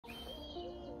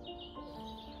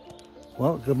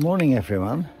Well, good morning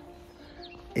everyone.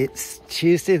 It's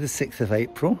Tuesday the 6th of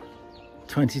April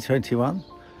 2021,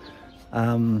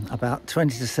 about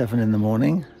 20 to 7 in the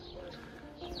morning,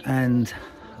 and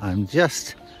I'm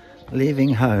just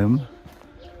leaving home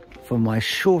for my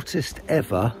shortest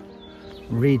ever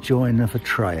rejoin of a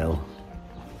trail,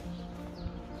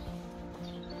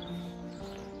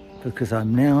 because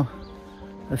I'm now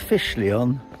officially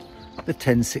on the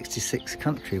 1066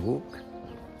 country walk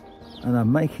and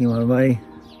I'm making my way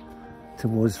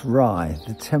towards Rye.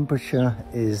 The temperature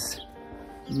is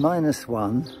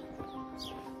 -1,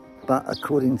 but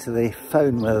according to the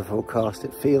phone weather forecast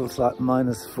it feels like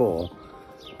 -4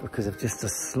 because of just a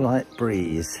slight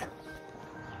breeze.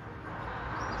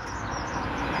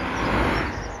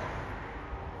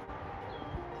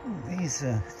 These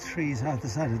trees either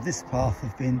side of this path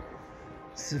have been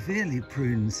severely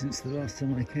pruned since the last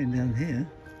time I came down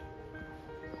here.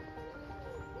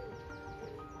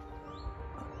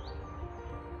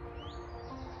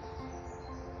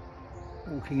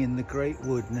 Walking in the Great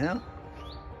Wood now.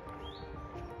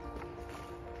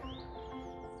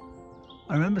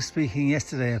 I remember speaking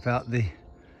yesterday about the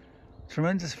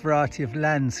tremendous variety of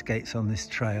landscapes on this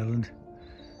trail, and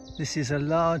this is a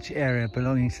large area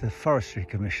belonging to the Forestry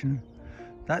Commission.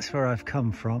 That's where I've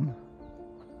come from,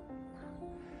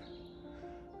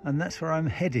 and that's where I'm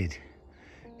headed,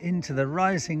 into the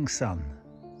rising sun.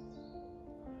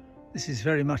 This is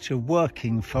very much a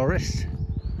working forest,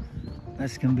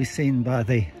 as can be seen by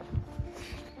the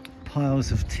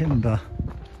piles of timber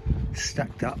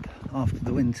stacked up after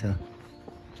the winter.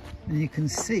 And you can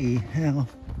see how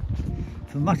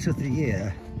for much of the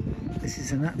year this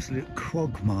is an absolute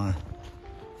quagmire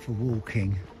for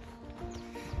walking.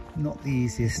 Not the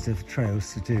easiest of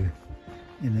trails to do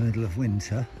in the middle of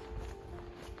winter.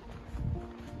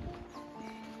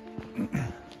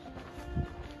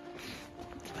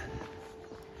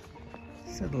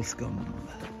 Settlescombe.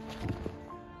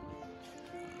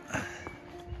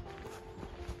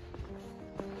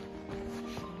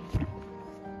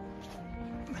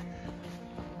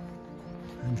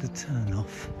 And the turn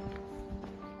off.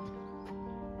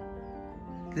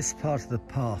 This part of the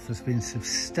path has been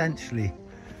substantially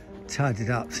tidied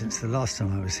up since the last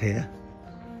time I was here.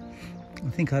 I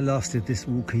think I last did this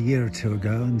walk a year or two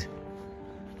ago, and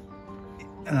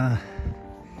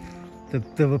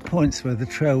there were points where the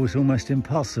trail was almost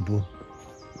impassable.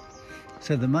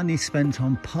 So the money spent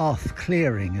on path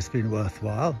clearing has been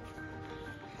worthwhile,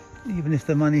 even if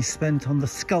the money spent on the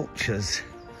sculptures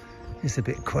is a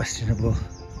bit questionable.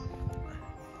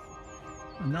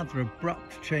 Another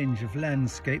abrupt change of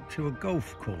landscape to a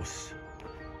golf course.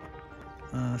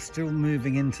 Still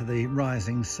moving into the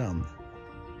rising sun.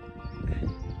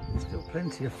 Still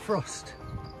plenty of frost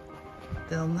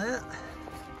down there.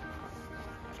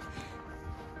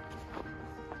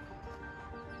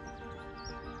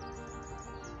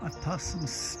 I've passed some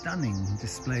stunning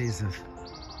displays of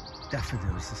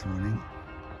daffodils this morning.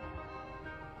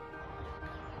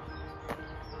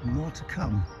 More to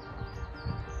come.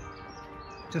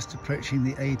 Just approaching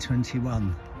the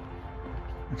A21,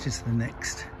 which is the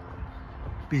next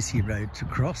busy road to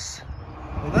cross.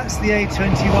 Well, that's the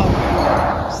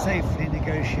A21, safely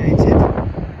negotiated.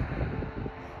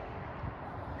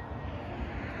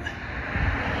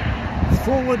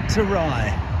 Forward to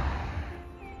Rye.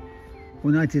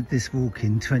 When I did this walk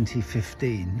in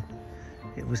 2015,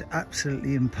 it was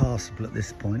absolutely impassable at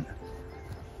this point,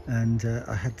 and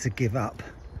I had to give up.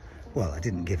 Well, I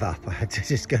didn't give up, I had to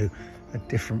just go a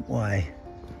different way,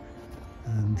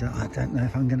 and I don't know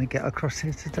if I'm going to get across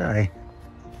here today.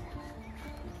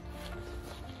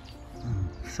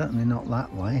 Certainly not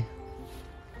that way.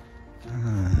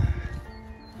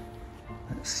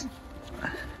 Let's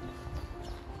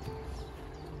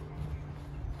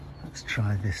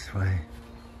try this way.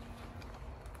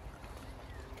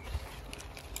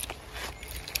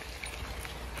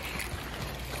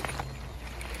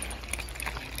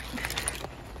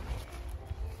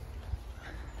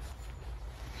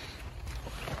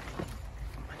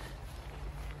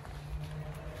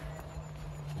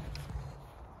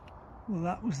 Well,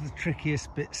 that was the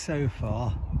trickiest bit so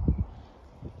far.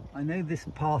 I know this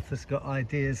path has got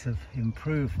ideas of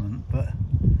improvement, but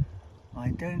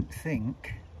I don't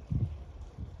think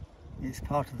it's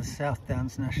part of the South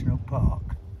Downs National Park.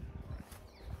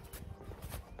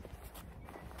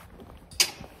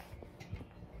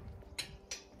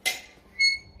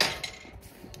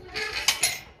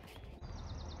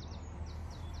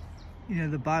 You know,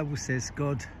 the Bible says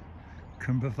God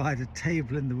can provide a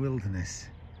table in the wilderness.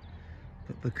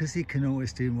 But because he can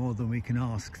always do more than we can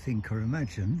ask, think or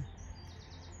imagine,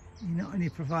 he not only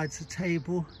provides a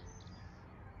table,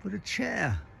 Put a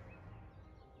chair.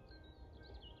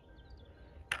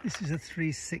 This is a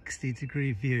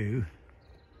 360-degree view.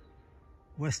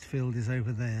 Westfield is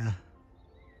over there.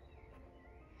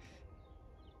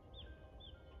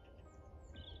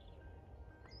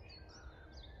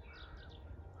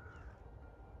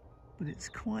 But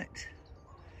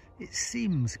it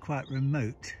seems quite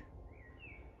remote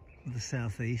for the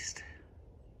southeast.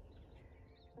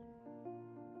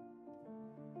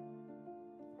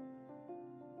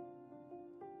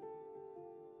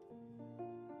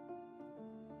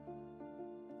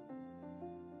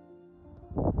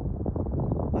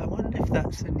 I wonder if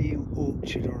that's a new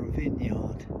orchard or a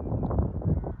vineyard.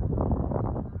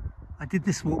 I did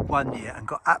this walk one year and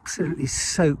got absolutely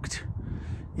soaked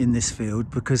in this field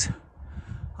because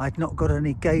I'd not got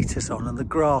any gaiters on and the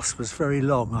grass was very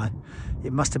long.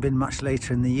 It must have been much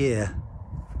later in the year.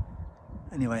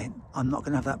 Anyway, I'm not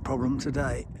going to have that problem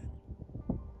today.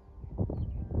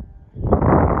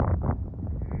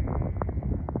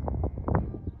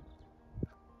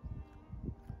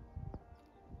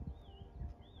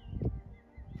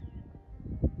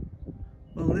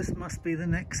 Well, this must be the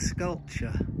next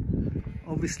sculpture.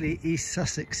 Obviously East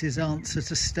Sussex's answer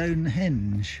to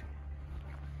Stonehenge.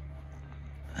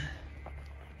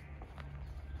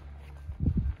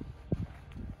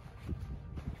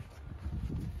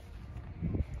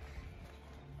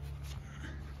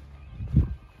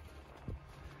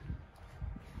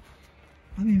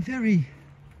 I mean, very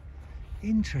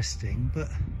interesting, but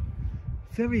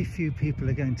very few people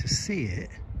are going to see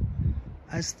it,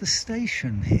 as the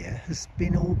station here has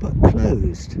been all but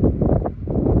closed.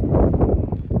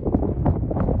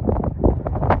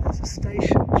 There's a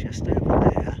station just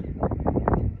over there,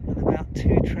 and about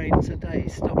 2 trains a day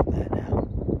stop there now.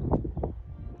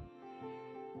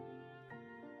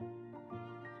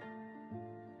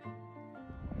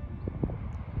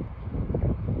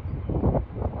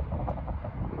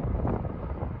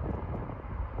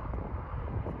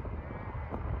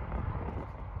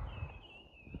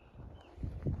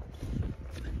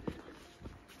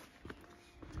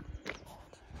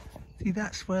 See,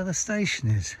 that's where the station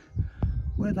is,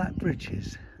 where that bridge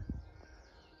is.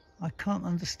 I can't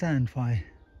understand why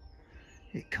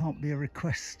it can't be a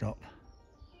request stop.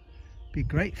 Be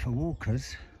great for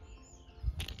walkers.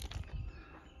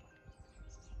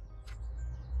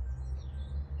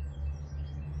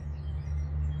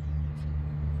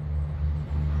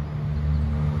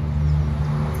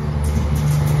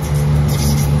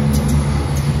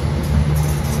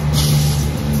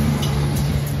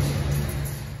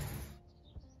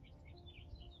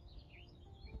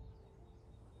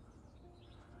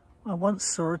 I once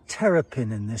saw a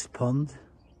terrapin in this pond.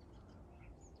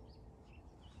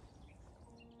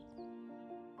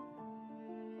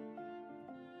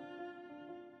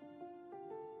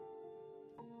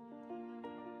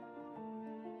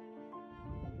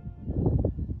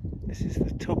 This is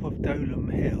the top of Dolam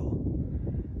Hill,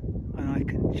 and I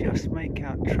can just make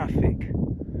out traffic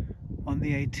on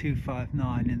the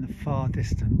A259 in the far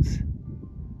distance.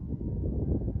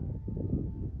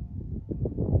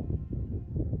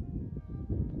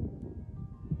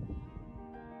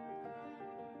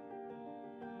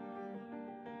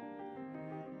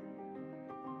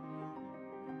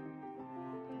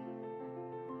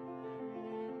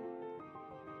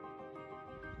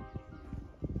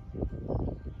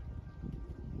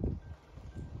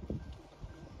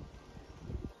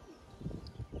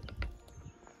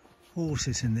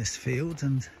 Horses in this field,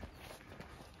 and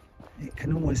it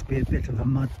can always be a bit of a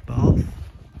mud bath.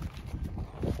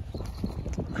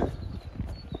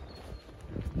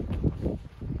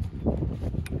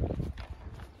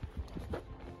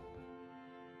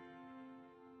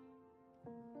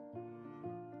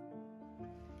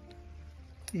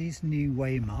 These new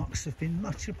waymarks have been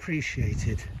much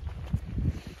appreciated.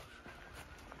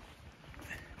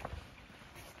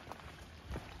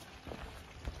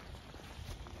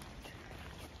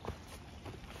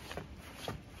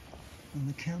 And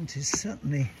the county's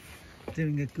certainly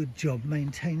doing a good job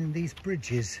maintaining these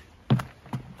bridges.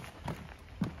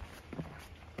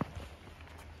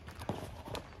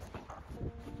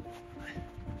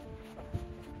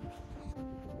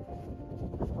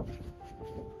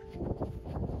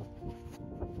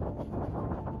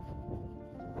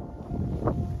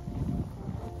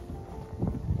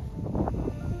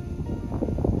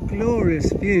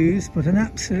 Glorious views, but an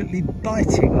absolutely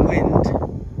biting wind.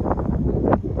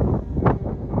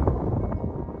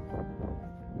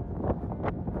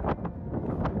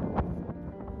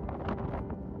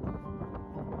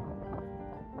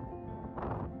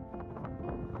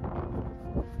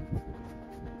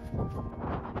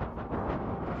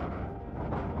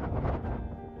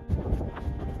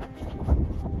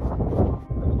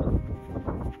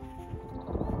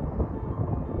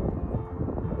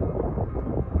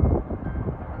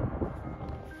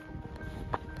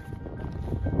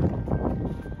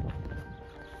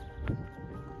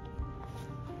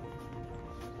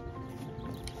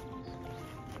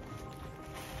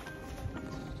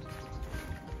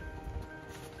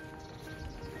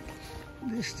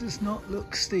 This does not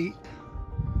look steep,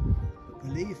 but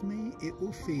believe me, it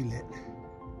will feel it.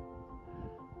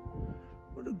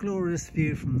 What a glorious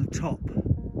view from the top,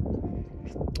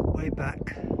 way back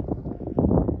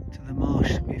to the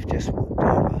marsh we've just walked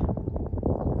over.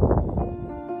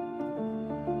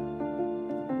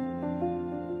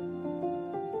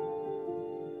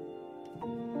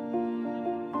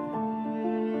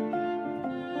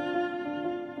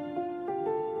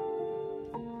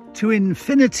 To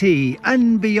infinity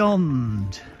and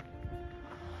beyond.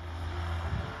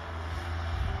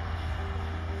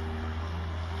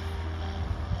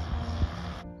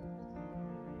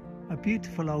 A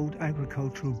beautiful old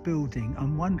agricultural building.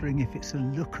 I'm wondering if it's a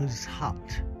looker's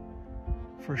hut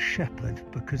for a shepherd,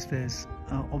 because there's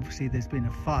obviously there's been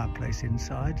a fireplace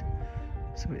inside,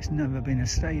 so it's never been a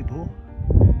stable.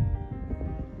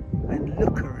 And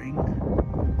lookering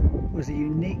was a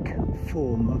unique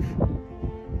form of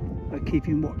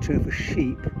keeping watch over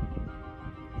sheep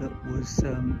that was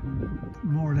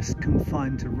more or less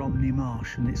confined to Romney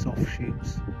Marsh and its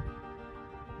offshoots.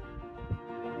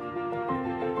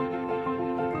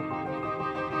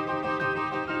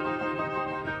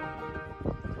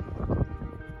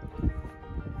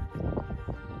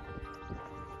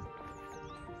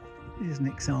 Here's an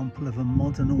example of a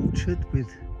modern orchard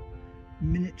with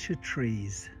miniature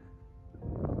trees.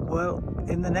 Well,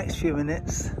 in the next few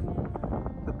minutes,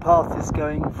 the path is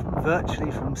going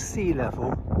virtually from sea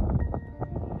level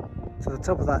to the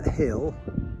top of that hill,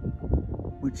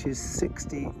 which is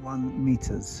 61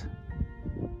 metres.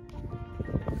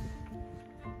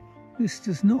 This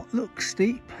does not look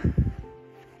steep,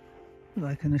 but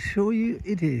I can assure you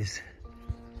it is.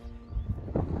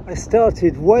 I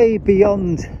started way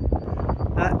beyond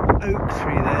that oak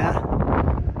tree there,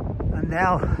 and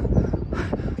now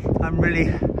I'm really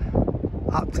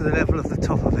up to the level of the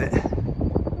top of it.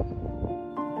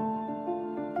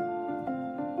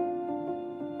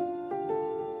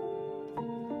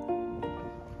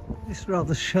 This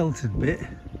rather sheltered bit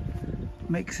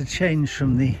makes a change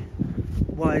from the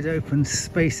wide open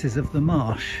spaces of the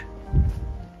marsh.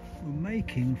 We're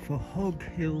making for Hog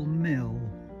Hill Mill.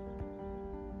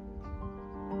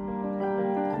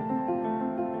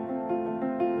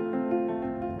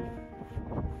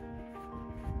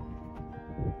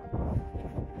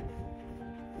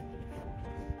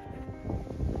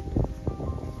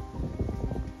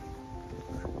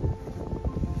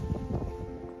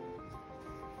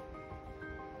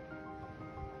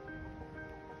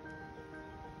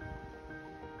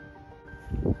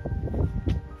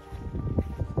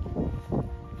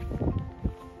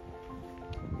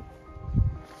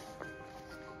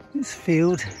 This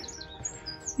field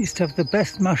used to have the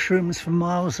best mushrooms for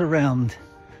miles around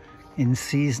in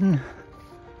season,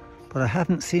 but I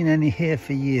haven't seen any here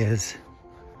for years.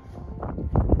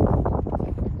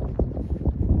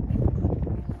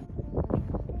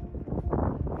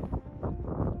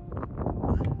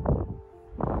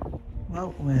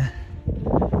 Well, we're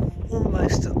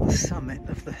almost at the summit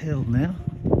of the hill now,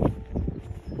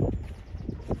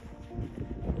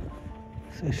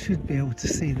 so I should be able to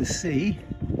see the sea.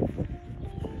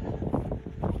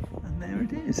 There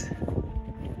it is.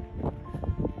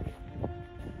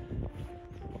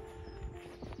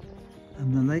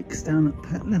 And the lake's down at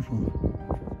that level.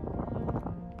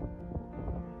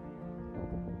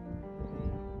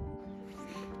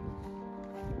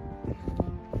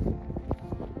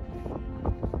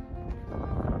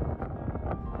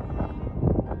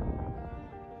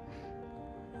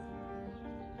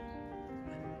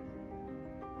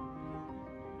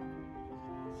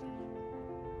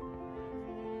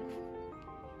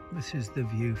 This is the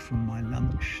view from my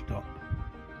lunch stop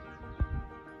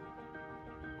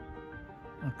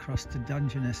across to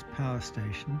Dungeness Power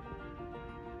Station.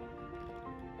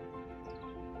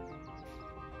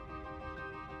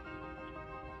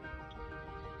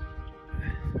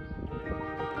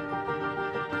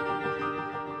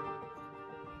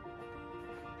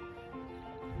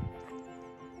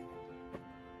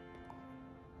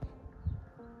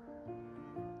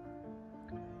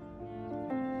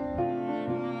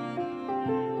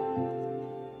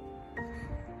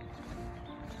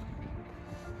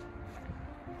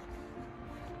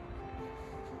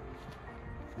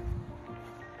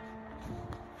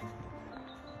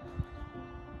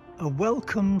 A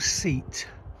welcome seat,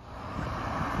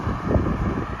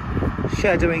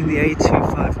 shadowing the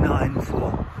A259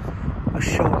 for a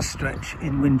short stretch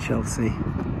in Winchelsea.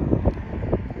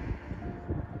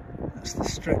 That's the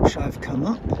stretch I've come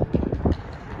up,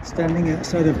 standing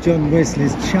outside of John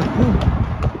Wesley's chapel.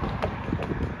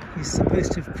 He's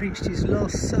supposed to have preached his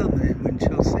last sermon in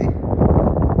Winchelsea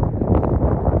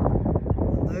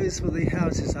on those these were the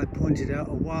houses I pointed out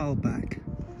a while back.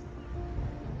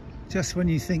 Just when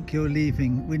you think you're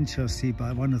leaving Winchelsea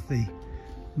by one of the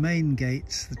main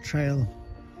gates, the trail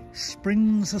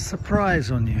springs a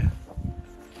surprise on you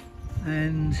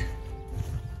and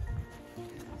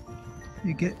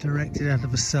you get directed out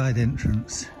of a side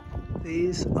entrance.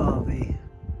 These are the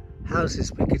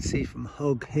houses we could see from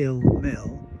Hog Hill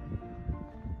Mill,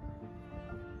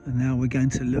 and now we're going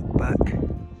to look back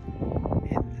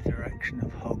in the direction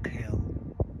of Hog Hill.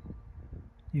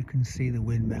 You can see the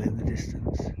windmill in the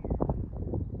distance.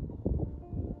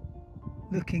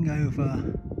 Looking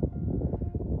over,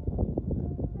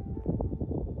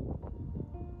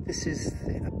 this is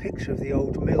a picture of the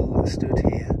old mill that stood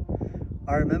here.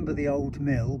 I remember the old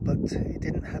mill, but it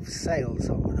didn't have sails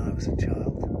on when I was a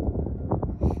child.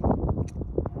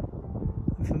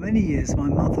 And for many years my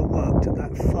mother worked at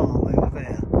that farm over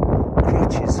there,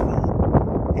 Crutches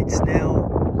Farm. It's now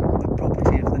the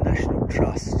property of the National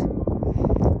Trust,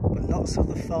 but lots of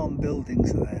the farm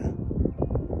buildings are there.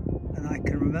 And I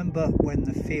can remember when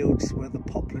the fields where the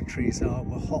poplar trees are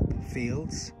were hop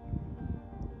fields,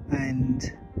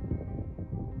 and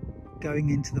going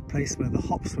into the place where the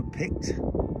hops were picked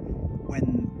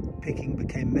when picking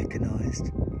became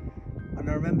mechanised. And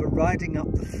I remember riding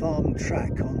up the farm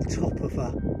track on top of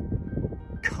a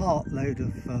cartload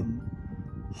of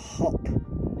hop,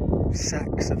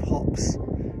 sacks of hops,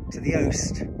 to the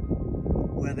Oast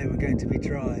where they were going to be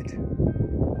dried.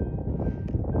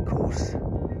 Of course,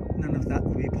 none of that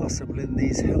would be possible in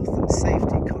these health and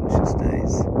safety conscious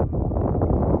days.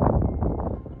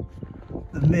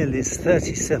 The mill is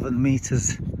 37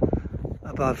 metres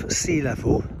above sea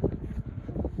level,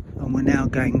 and we're now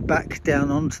going back down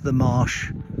onto the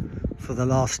marsh for the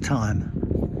last time.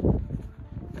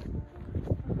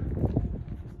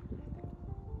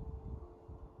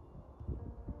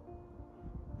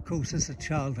 Of course, as a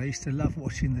child I used to love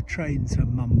watching the trains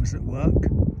when Mum was at work,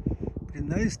 but in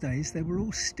those days they were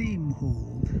all steam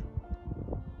hauled.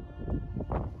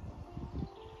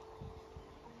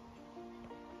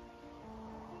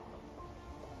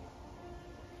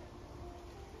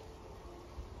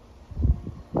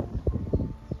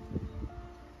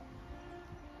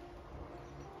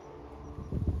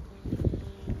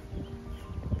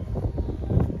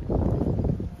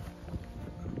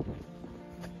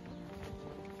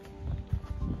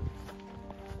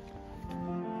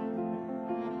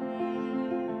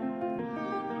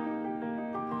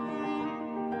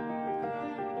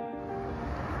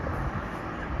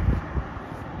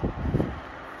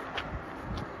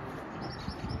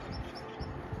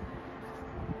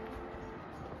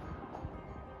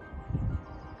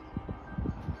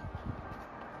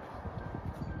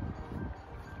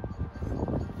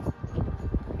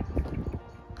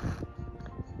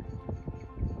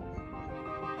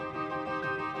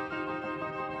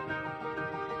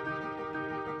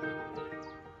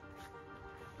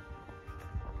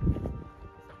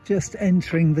 Just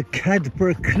entering the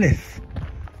Cadborough Cliff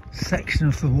section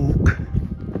of the walk,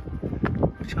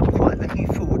 which I'm quite looking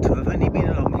forward to. I've only been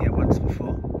along here once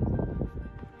before.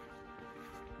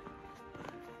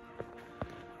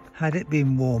 Had it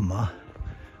been warmer,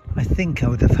 I think I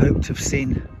would have hoped to have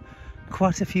seen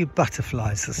quite a few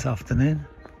butterflies this afternoon.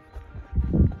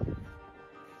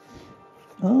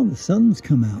 Oh, the sun's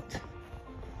come out.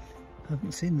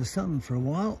 Haven't seen the sun for a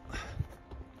while.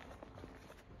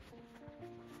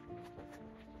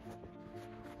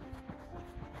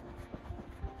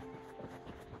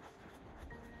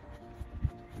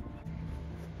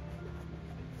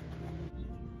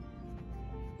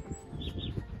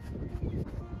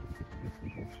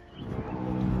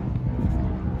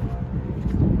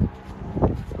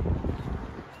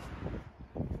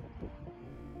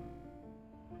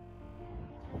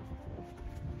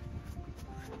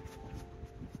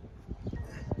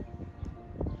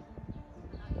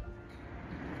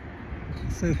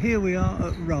 So here we are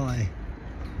at Rye,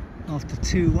 after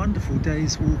 2 wonderful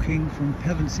days walking from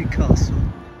Pevensey Castle.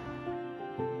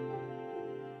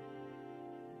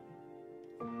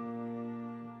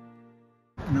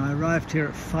 And I arrived here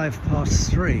at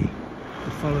 3:05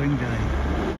 the following day.